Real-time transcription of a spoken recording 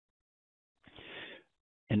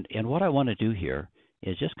And what I want to do here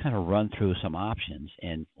is just kind of run through some options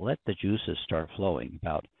and let the juices start flowing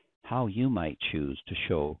about how you might choose to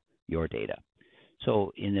show your data.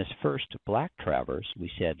 So in this first black traverse,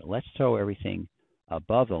 we said, let's throw everything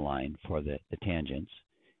above the line for the tangents,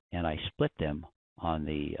 and I split them on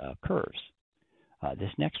the curves.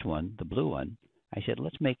 This next one, the blue one, I said,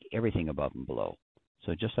 let's make everything above and below.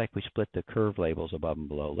 So just like we split the curve labels above and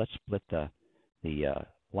below, let's split the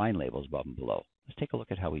line labels above and below. Let's take a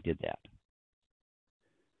look at how we did that.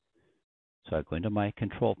 So I go into my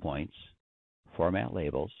control points, format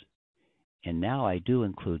labels, and now I do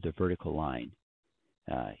include the vertical line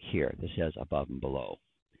here that says above and below.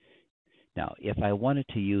 Now, if I wanted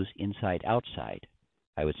to use inside outside,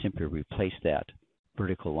 I would simply replace that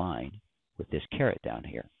vertical line with this caret down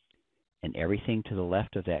here. And everything to the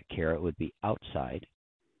left of that caret would be outside.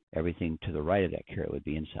 Everything to the right of that caret would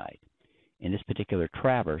be inside. In this particular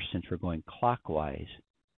traverse, since we're going clockwise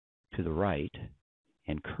to the right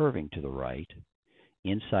and curving to the right,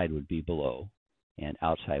 inside would be below and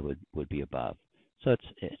outside would be above. So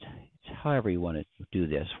it's however you want to do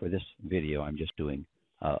this. For this video, I'm just doing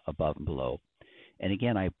above and below. And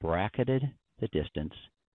again, I bracketed the distance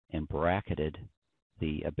and bracketed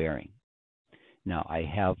the bearing. Now, I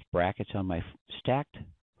have brackets on my stacked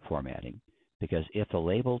formatting because if the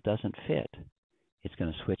label doesn't fit, it's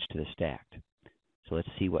going to switch to the stacked. So let's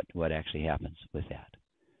see what actually happens with that.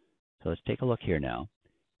 So let's take a look here now,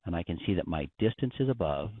 and I can see that my distance is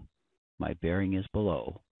above, my bearing is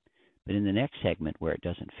below, but in the next segment where it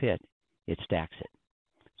doesn't fit, it stacks it.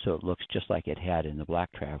 So it looks just like it had in the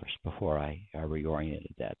black traverse before I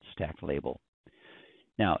reoriented that stacked label.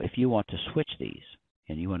 Now, if you want to switch these,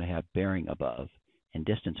 and you want to have bearing above and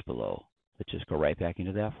distance below, let's just go right back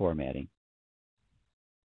into that formatting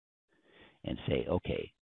and say,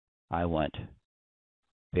 okay, I want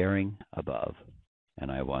bearing above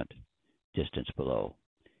and I want distance below.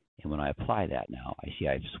 And when I apply that now, I see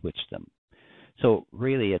I've switched them. So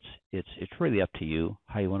really, it's really up to you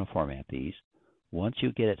how you want to format these. Once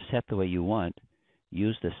you get it set the way you want,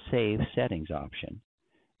 use the Save Settings option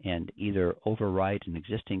and either override an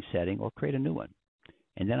existing setting or create a new one.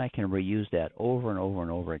 And then I can reuse that over and over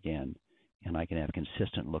and over again, and I can have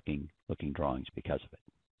consistent looking drawings because of it.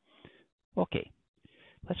 Okay,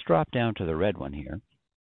 let's drop down to the red one here.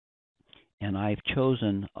 And I've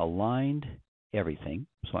chosen aligned everything.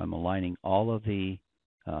 So I'm aligning all of the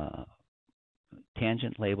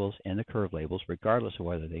tangent labels and the curve labels, regardless of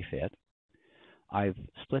whether they fit. I've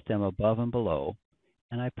split them above and below,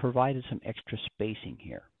 and I've provided some extra spacing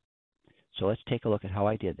here. So let's take a look at how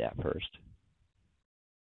I did that first.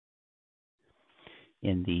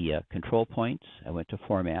 In the control points, I went to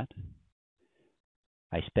Format.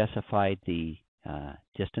 I specified the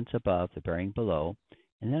distance above, the bearing below,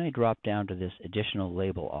 and then I dropped down to this additional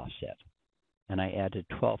label offset, and I added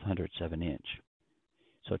 0.12 of an inch.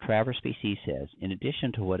 So Traverse PC says, in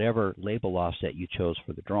addition to whatever label offset you chose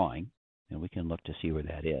for the drawing, and we can look to see where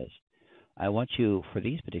that is, I want you, for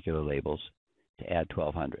these particular labels, to add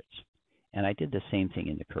 0.12. And I did the same thing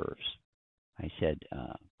in the curves. I said,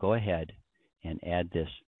 go ahead and add this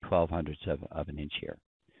 0.12 of an inch here.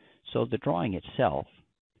 So the drawing itself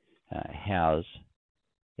has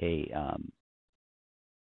a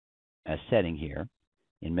setting here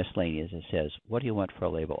in miscellaneous. It says, what do you want for a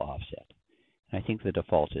label offset? And I think the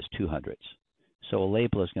default is 0.02. So a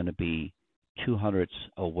label is going to be 0.02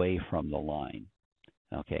 away from the line.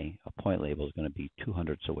 Okay, a point label is going to be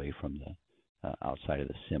 0.02 away from the outside of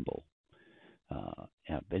the symbol.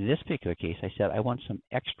 But in this particular case, I said I want some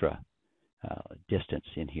extra distance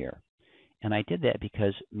in here. And I did that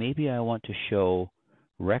because maybe I want to show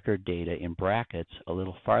record data in brackets a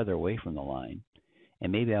little farther away from the line.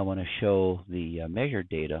 And maybe I want to show the measured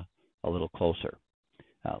data a little closer.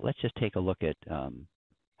 Let's just take a look at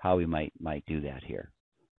how we might do that here.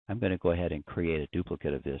 I'm going to go ahead and create a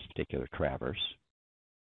duplicate of this particular traverse.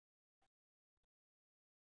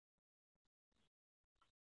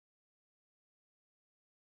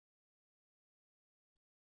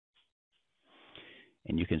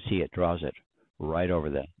 And you can see it draws it right over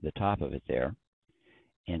the top of it there.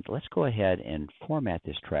 And let's go ahead and format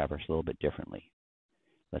this traverse a little bit differently.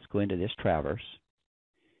 Let's go into this traverse.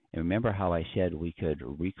 And remember how I said we could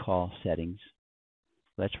recall settings?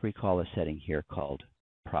 Let's recall a setting here called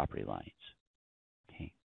property lines.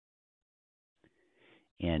 Okay.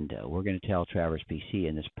 And we're going to tell Traverse PC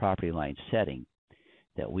in this property line setting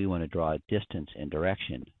that we want to draw a distance and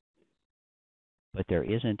direction, but there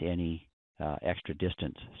isn't any extra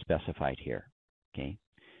distance specified here. Okay.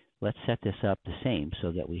 Let's set this up the same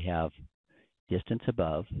so that we have distance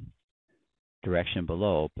above, direction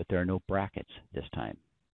below, but there are no brackets this time.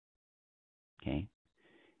 Okay,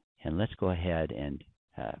 and let's go ahead and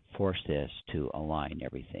force this to align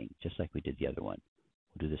everything, just like we did the other one.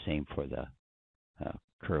 We'll do the same for the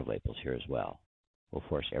curve labels here as well. We'll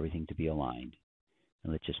force everything to be aligned,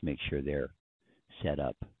 and let's just make sure they're set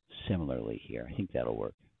up similarly here. I think that'll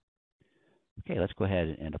work. Okay, let's go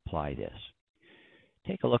ahead and apply this.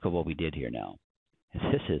 Take a look at what we did here now.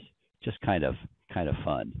 This is just kind of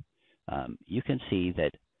fun. You can see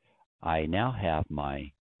that I now have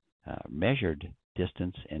my measured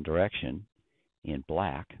distance and direction in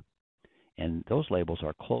black, and those labels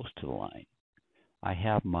are close to the line. I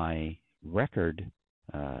have my record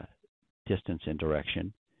distance and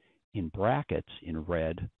direction in brackets in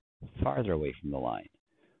red, farther away from the line.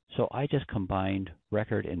 So I just combined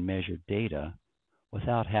record and measured data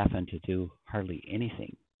without having to do hardly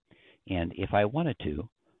anything. And if I wanted to,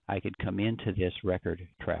 I could come into this record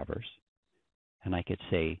traverse and I could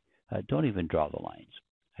say, don't even draw the lines.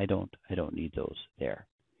 I don't need those there.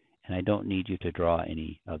 And I don't need you to draw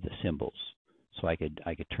any of the symbols. So I could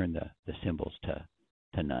turn the symbols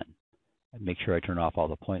to none. And make sure I turn off all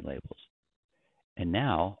the point labels. And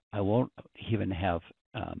now I won't even have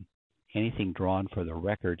anything drawn for the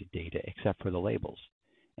record data except for the labels.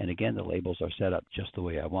 And again, the labels are set up just the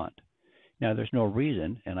way I want. Now, there's no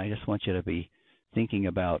reason, and I just want you to be thinking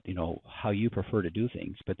about, how you prefer to do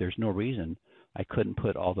things, but there's no reason I couldn't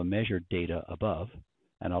put all the measured data above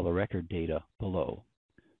and all the record data below,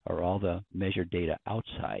 or all the measured data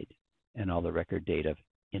outside and all the record data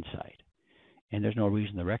inside. And there's no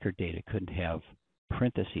reason the record data couldn't have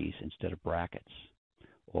parentheses instead of brackets,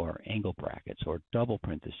 or angle brackets, or double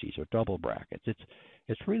parentheses, or double brackets.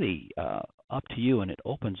 It's really up to you, and it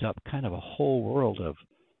opens up kind of a whole world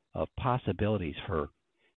of possibilities for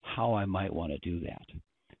how I might want to do that.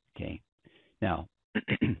 Okay. Now,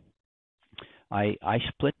 I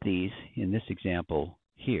split these in this example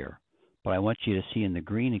here, but I want you to see in the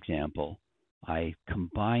green example, I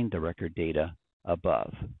combined the record data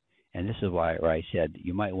above. And this is why I said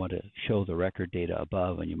you might want to show the record data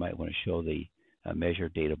above and you might want to show the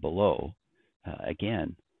measured data below.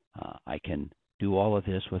 Again, I can do all of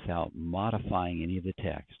this without modifying any of the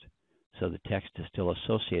text. So the text is still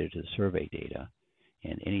associated to the survey data,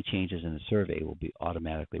 and any changes in the survey will be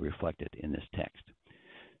automatically reflected in this text.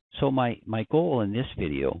 So my goal in this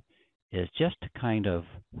video is just to kind of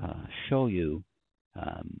show you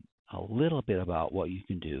a little bit about what you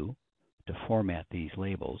can do to format these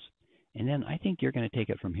labels. And then I think you're going to take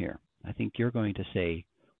it from here. I think you're going to say,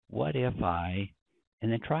 what if I,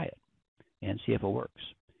 and then try it and see if it works.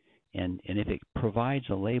 And if it provides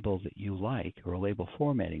a label that you like, or a label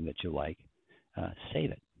formatting that you like,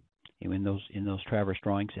 save it in those Traverse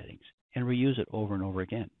drawing settings and reuse it over and over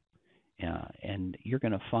again. And you're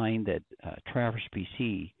going to find that Traverse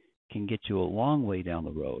PC can get you a long way down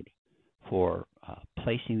the road for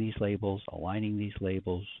placing these labels, aligning these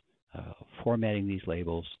labels, formatting these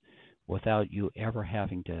labels without you ever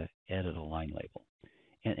having to edit a line label.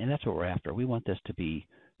 And that's what we're after. We want this to be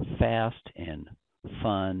fast and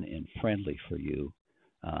fun and friendly for you.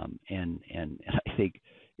 And I think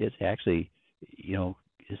it's actually,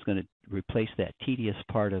 it's going to replace that tedious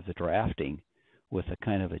part of the drafting with a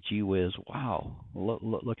kind of a gee whiz, wow,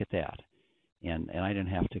 look at that. And I didn't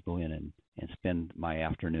have to go in and spend my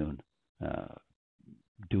afternoon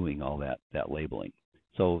doing all that labeling.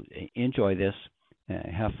 So enjoy this,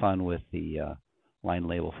 have fun with the line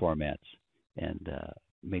label formats, and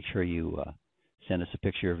make sure you send us a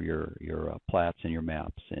picture of your plats and your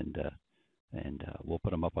maps, and we'll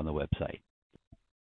put them up on the website.